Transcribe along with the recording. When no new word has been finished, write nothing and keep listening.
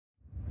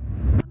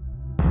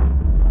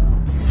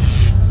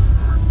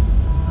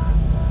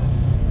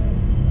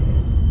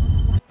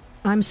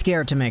I'm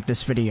scared to make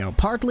this video,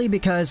 partly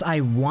because I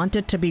want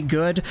it to be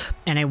good,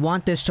 and I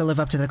want this to live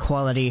up to the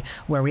quality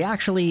where we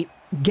actually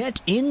get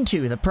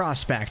into the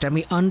prospect and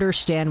we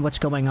understand what's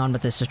going on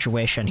with this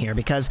situation here,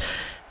 because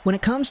when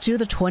it comes to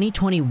the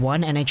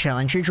 2021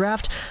 NHL Entry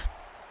Draft,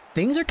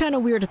 things are kind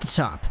of weird at the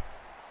top.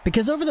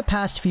 Because over the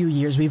past few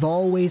years, we've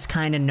always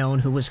kind of known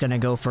who was going to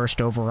go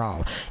first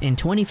overall. In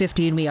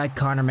 2015, we had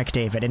Connor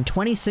McDavid. In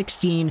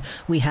 2016,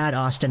 we had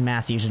Auston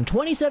Matthews. In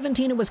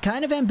 2017, it was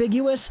kind of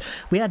ambiguous.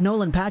 We had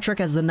Nolan Patrick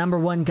as the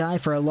 #1 guy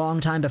for a long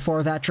time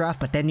before that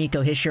draft, but then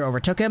Nico Hischier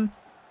overtook him.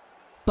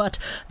 But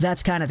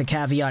that's kind of the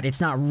caveat. It's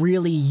not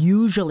really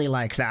usually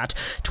like that.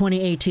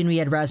 2018, we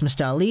had Rasmus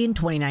Dahlin.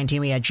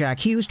 2019, we had Jack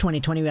Hughes.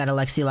 2020, we had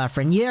Alexis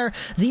Lafreniere.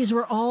 These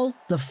were all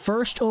the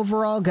first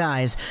overall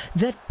guys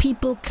that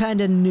people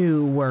kind of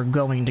knew were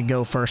going to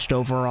go first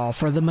overall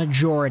for the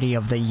majority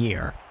of the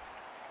year.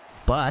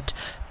 But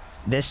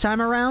this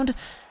time around,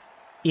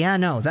 yeah,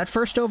 no, that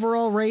first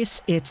overall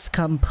race, it's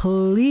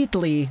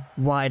completely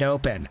wide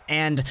open.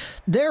 And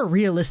there are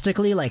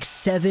realistically like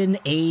 7,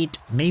 8,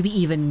 maybe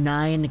even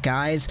 9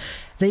 guys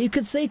that you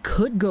could say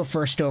could go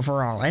first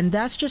overall. And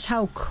that's just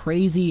how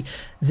crazy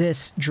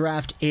this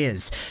draft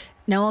is.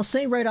 Now, I'll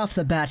say right off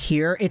the bat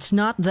here, it's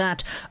not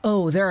that,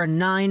 oh, there are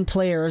 9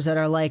 players that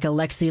are like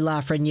Alexis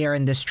Lafreniere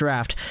in this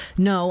draft.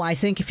 No, I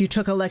think if you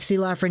took Alexis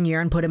Lafreniere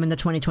and put him in the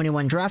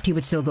 2021 draft, he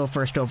would still go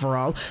first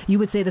overall. You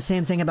would say the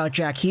same thing about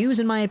Jack Hughes,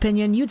 in my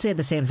opinion. You'd say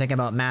the same thing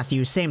about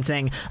Matthews, same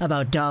thing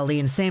about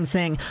Dahlin, same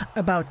thing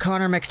about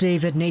Connor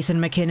McDavid,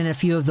 Nathan MacKinnon, a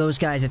few of those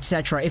guys,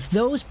 etc. If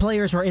those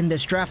players were in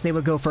this draft, they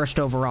would go first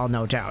overall,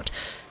 no doubt.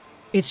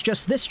 It's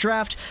just this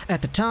draft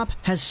at the top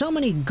has so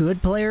many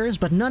good players,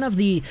 but none of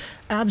the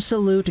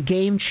absolute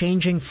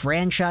game-changing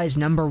franchise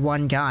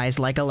 #1 guys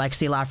like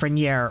Alexis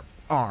Lafreniere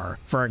are,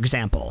 for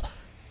example.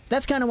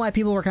 That's kind of why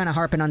people were kind of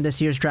harping on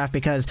this year's draft,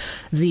 because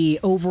the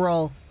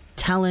overall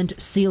talent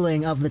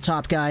ceiling of the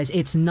top guys,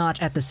 it's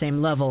not at the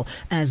same level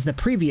as the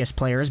previous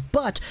players,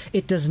 but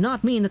it does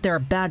not mean that there are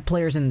bad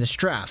players in this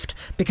draft,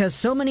 because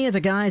so many of the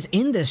guys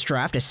in this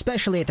draft,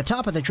 especially at the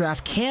top of the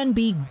draft, can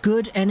be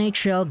good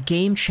NHL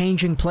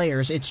game-changing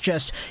players. It's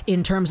just,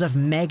 in terms of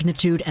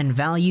magnitude and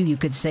value, you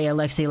could say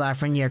Alexis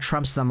Lafreniere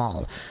trumps them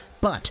all.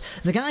 But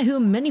the guy who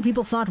many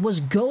people thought was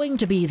going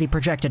to be the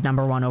projected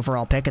 #1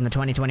 overall pick in the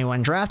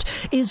 2021 draft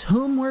is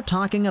whom we're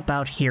talking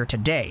about here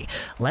today.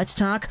 Let's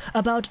talk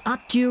about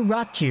Aatu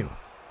Raty.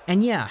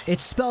 And yeah,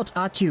 it's spelled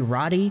Aatu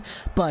Raty,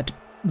 but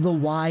the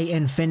Y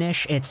in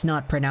Finnish, it's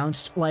not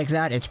pronounced like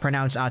that. It's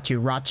pronounced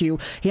Aatu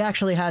Raty. He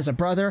actually has a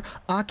brother,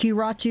 Aku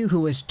Raty, who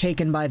was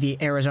taken by the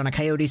Arizona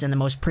Coyotes in the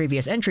most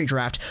previous entry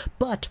draft,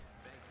 but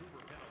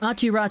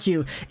Aatu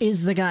Raty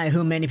is the guy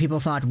who many people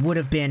thought would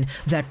have been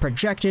that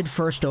projected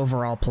first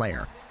overall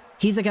player.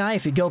 He's a guy,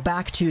 if you go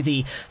back to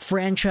the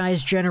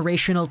franchise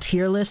generational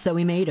tier list that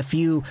we made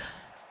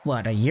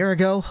a year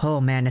ago? Oh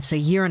man, it's a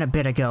year and a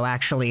bit ago,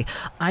 actually.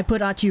 I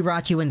put Aatu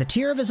Raty in the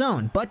tier of his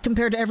own, but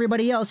compared to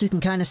everybody else, you can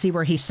kind of see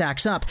where he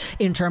stacks up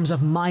in terms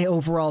of my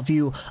overall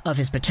view of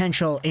his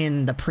potential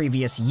in the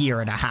previous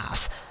year and a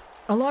half.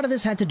 A lot of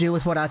this had to do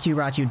with what Aatu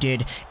Raty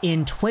did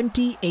in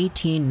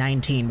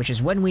 2018-19, which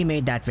is when we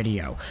made that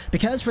video.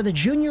 Because for the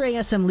Junior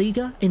ASM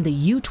Liga in the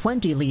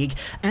U20 League,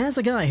 as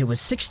a guy who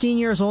was 16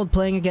 years old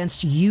playing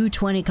against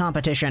U20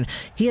 competition,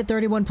 he had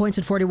 31 points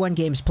in 41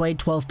 games played,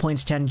 12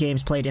 points, 10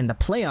 games played in the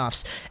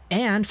playoffs.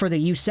 And for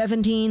the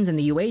U17s and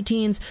the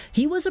U18s,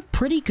 he was a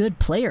pretty good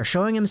player,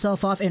 showing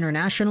himself off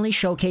internationally,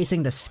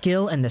 showcasing the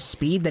skill and the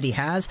speed that he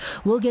has.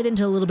 We'll get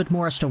into a little bit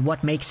more as to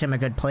what makes him a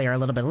good player a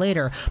little bit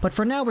later, but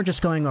for now we're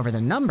just going over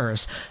the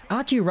numbers.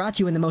 Aatu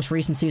Raty in the most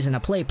recent season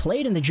of play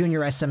played in the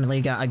Junior SM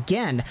Liga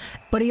again,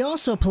 but he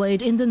also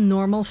played in the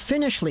normal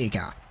Finnish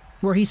Liga,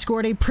 where he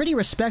scored a pretty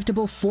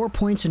respectable 4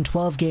 points in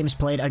 12 games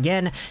played,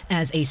 again,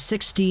 as a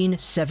 16,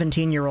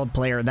 17-year-old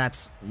player.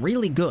 That's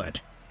really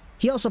good.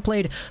 He also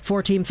played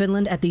for Team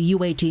Finland at the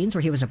U18s,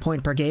 where he was a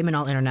point per game in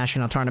all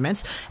international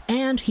tournaments,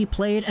 and he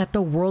played at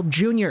the World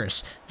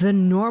Juniors, the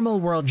normal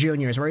World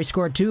Juniors, where he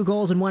scored 2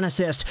 goals and 1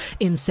 assist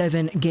in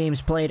 7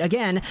 games played,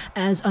 again,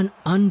 as an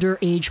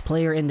underage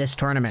player in this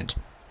tournament.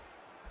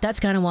 That's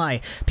kind of why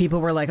people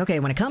were like,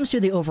 okay, when it comes to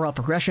the overall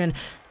progression,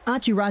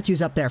 Aatu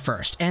Raty's up there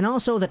first, and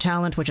also the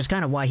talent, which is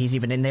kind of why he's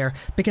even in there,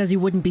 because he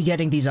wouldn't be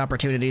getting these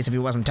opportunities if he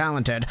wasn't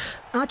talented.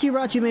 Aatu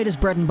Raty made his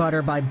bread and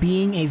butter by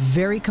being a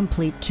very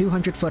complete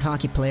 200-foot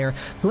hockey player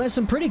who has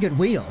some pretty good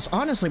wheels.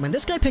 Honestly, when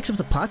this guy picks up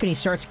the puck and he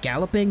starts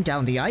galloping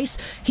down the ice,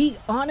 he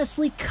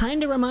honestly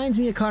kind of reminds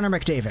me of Connor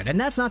McDavid. And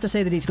that's not to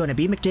say that he's going to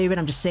be McDavid,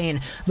 I'm just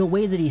saying the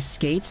way that he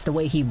skates, the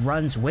way he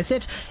runs with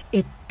it,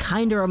 it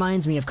kind of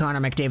reminds me of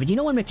Connor McDavid. You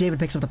know when McDavid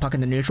picks up the puck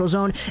in the neutral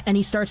zone and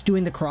he starts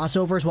doing the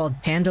crossovers while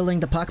handling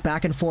the puck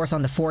back and forth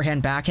on the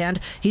forehand backhand?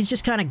 He's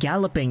just kind of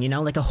galloping, you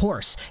know, like a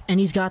horse, and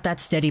he's got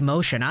that steady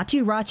motion.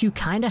 Aatu Raty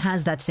kind of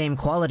has that same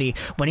quality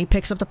when he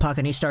picks up the puck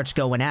and he starts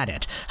going at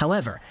it.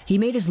 However, he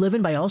made his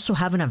living by also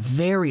having a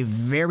very,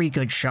 very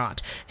good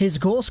shot. His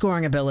goal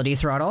scoring ability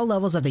throughout all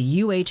levels of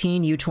the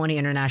U18, U20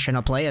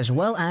 international play, as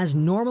well as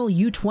normal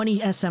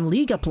U20 SM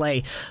Liga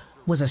play,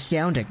 was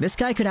astounding. This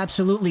guy could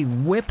absolutely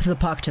whip the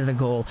puck to the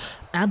goal,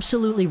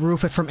 absolutely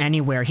roof it from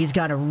anywhere. He's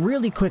got a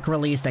really quick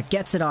release that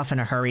gets it off in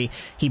a hurry.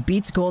 He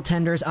beats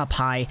goaltenders up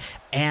high,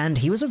 and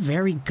he was a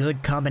very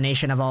good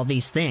combination of all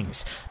these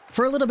things.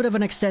 For a little bit of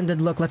an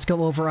extended look, let's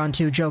go over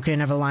onto Jokka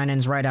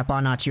Nevalainen's write-up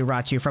on Aatu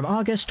Raty from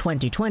August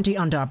 2020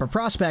 on Dobber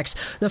Prospects,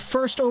 the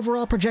first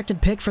overall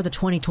projected pick for the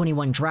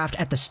 2021 draft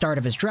at the start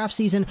of his draft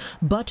season,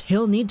 but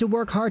he'll need to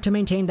work hard to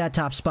maintain that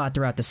top spot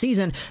throughout the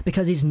season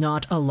because he's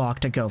not a lock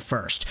to go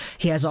first.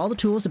 He has all the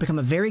tools to become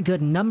a very good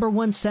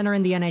 #1 center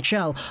in the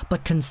NHL,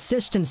 but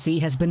consistency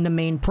has been the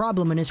main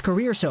problem in his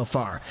career so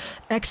far.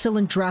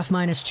 Excellent draft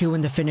 -2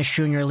 in the Finnish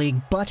Junior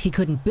League, but he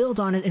couldn't build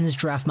on it in his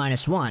draft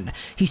 -1.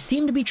 He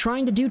seemed to be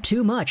trying to do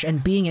too much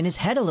and being in his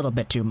head a little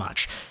bit too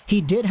much.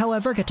 He did,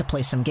 however, get to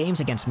play some games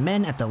against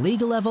men at the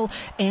league level,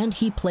 and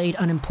he played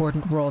an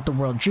important role at the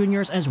World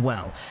Juniors as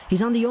well.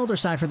 He's on the older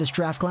side for this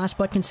draft class,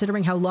 but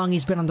considering how long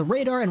he's been on the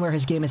radar and where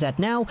his game is at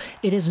now,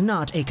 it is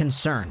not a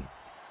concern.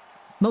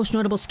 Most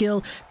notable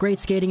skill, great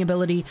skating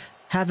ability,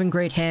 having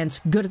great hands,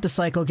 good at the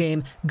cycle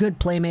game, good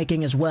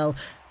playmaking as well.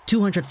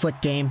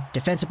 200-foot game,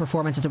 defensive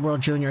performance at the World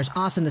Juniors,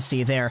 awesome to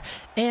see there.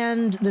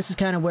 And this is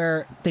kind of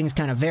where things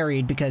kind of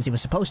varied because he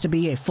was supposed to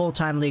be a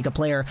full-time Liga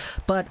player,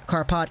 but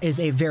Karpat is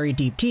a very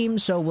deep team,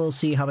 so we'll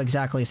see how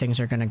exactly things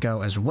are going to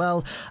go as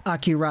well.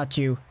 Aatu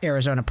Raty,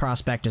 Arizona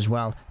prospect as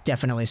well,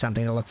 definitely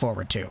something to look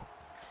forward to.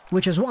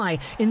 Which is why,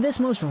 in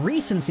this most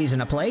recent season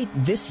of play,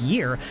 this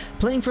year,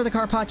 playing for the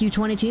Karpat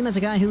U20 team as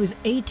a guy who is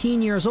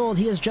 18 years old,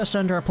 he is just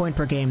under a point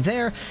per game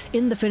there.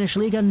 In the Finnish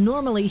Liga,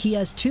 normally he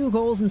has 2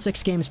 goals in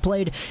 6 games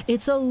played.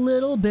 It's a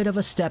little bit of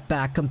a step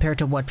back compared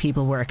to what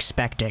people were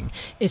expecting,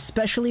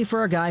 especially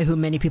for a guy who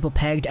many people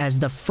pegged as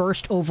the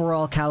first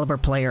overall caliber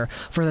player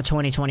for the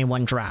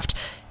 2021 draft.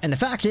 And the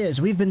fact is,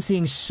 we've been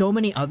seeing so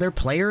many other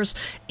players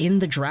in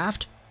the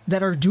draft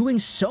that are doing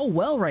so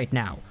well right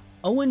now.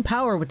 Owen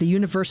Power with the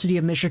University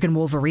of Michigan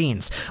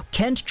Wolverines,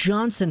 Kent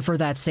Johnson for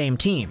that same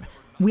team.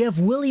 We have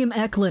William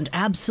Eklund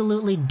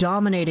absolutely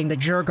dominating the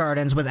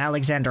Djurgårdens with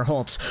Alexander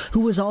Holtz, who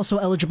was also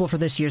eligible for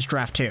this year's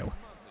draft too.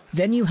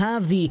 Then you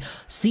have the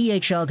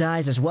CHL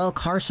guys as well,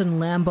 Carson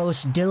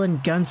Lambos,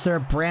 Dylan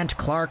Guenther, Brandt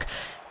Clarke.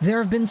 There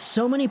have been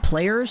so many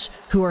players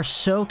who are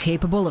so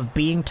capable of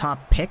being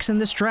top picks in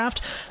this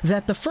draft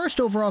that the first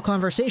overall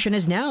conversation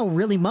is now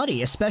really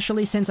muddy,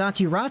 especially since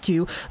Aatu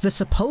Raty, the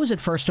supposed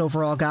first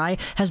overall guy,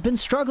 has been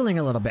struggling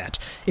a little bit.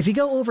 If you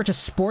go over to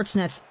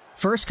Sportsnet's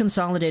first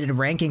consolidated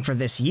ranking for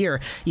this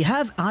year, you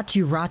have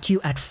Aatu Raty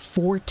at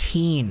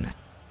 14.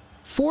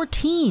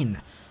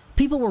 14!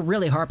 People were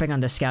really harping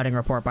on this scouting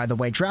report, by the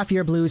way. Draft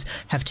Year Blues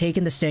have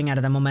taken the sting out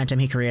of the momentum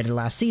he created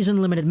last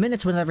season. Limited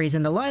minutes whenever he's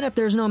in the lineup.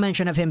 There's no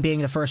mention of him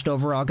being the first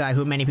overall guy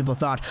who many people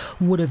thought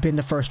would have been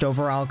the first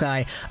overall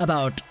guy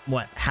about,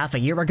 what, half a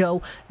year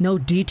ago? No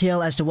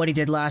detail as to what he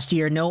did last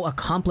year. No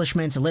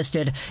accomplishments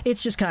listed.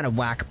 It's just kind of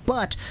whack.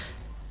 But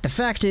the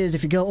fact is,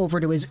 if you go over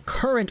to his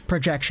current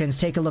projections,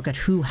 take a look at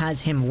who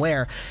has him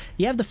where.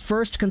 You have the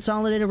first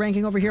consolidated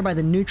ranking over here by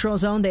the neutral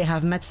zone. They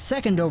have him at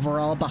 2nd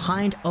overall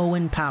behind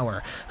Owen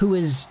Power, who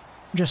is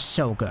just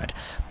so good.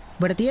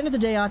 But at the end of the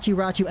day, Aatu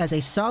Raty, as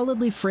a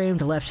solidly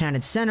framed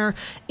left-handed center,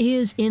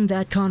 is in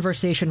that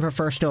conversation for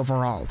first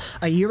overall.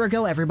 A year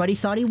ago, everybody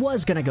thought he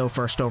was going to go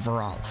first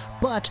overall.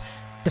 But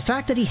the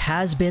fact that he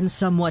has been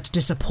somewhat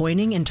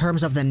disappointing in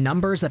terms of the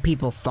numbers that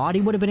people thought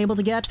he would have been able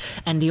to get,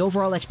 and the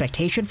overall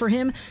expectation for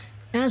him,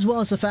 as well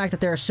as the fact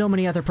that there are so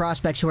many other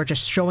prospects who are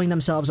just showing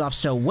themselves off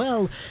so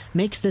well,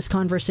 makes this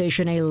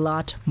conversation a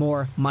lot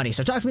more muddy.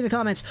 So talk to me in the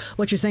comments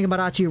what you think about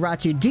Aatu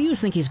Raty. Do you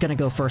think he's going to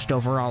go first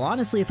overall?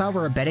 Honestly, if I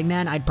were a betting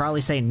man, I'd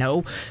probably say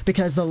no,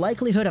 because the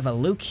likelihood of a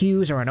Luke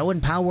Hughes or an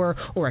Owen Power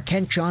or a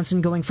Kent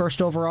Johnson going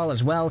first overall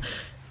as well,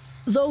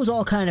 those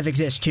all kind of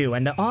exist too,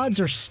 and the odds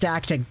are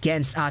stacked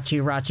against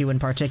Aatu Raty in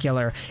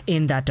particular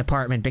in that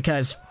department,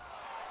 because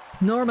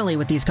normally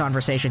with these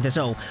conversations it's,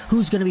 oh,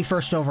 who's going to be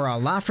first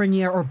overall,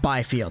 Lafreniere or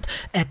Byfield?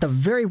 At the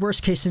very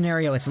worst case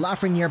scenario, it's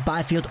Lafreniere,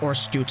 Byfield, or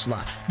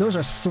Stützle. Those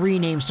are 3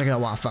 names to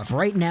go off of.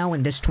 Right now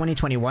in this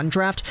 2021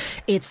 draft,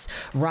 it's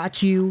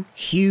Raty,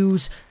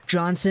 Hughes,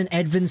 Johnson,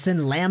 Edvinsson,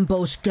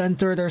 Lambos,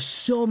 Guenther. There's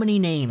so many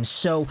names,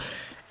 so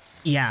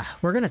yeah,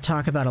 we're going to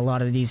talk about a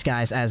lot of these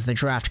guys as the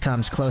draft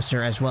comes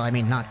closer as well. I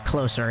mean, not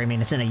closer. I mean,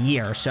 it's in a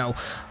year, so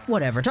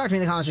whatever. Talk to me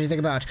in the comments what you think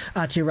about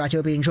Aatu Raty.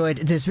 Hope you enjoyed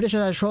this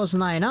video. That's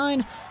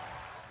Trolls99,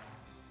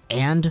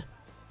 and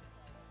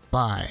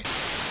bye.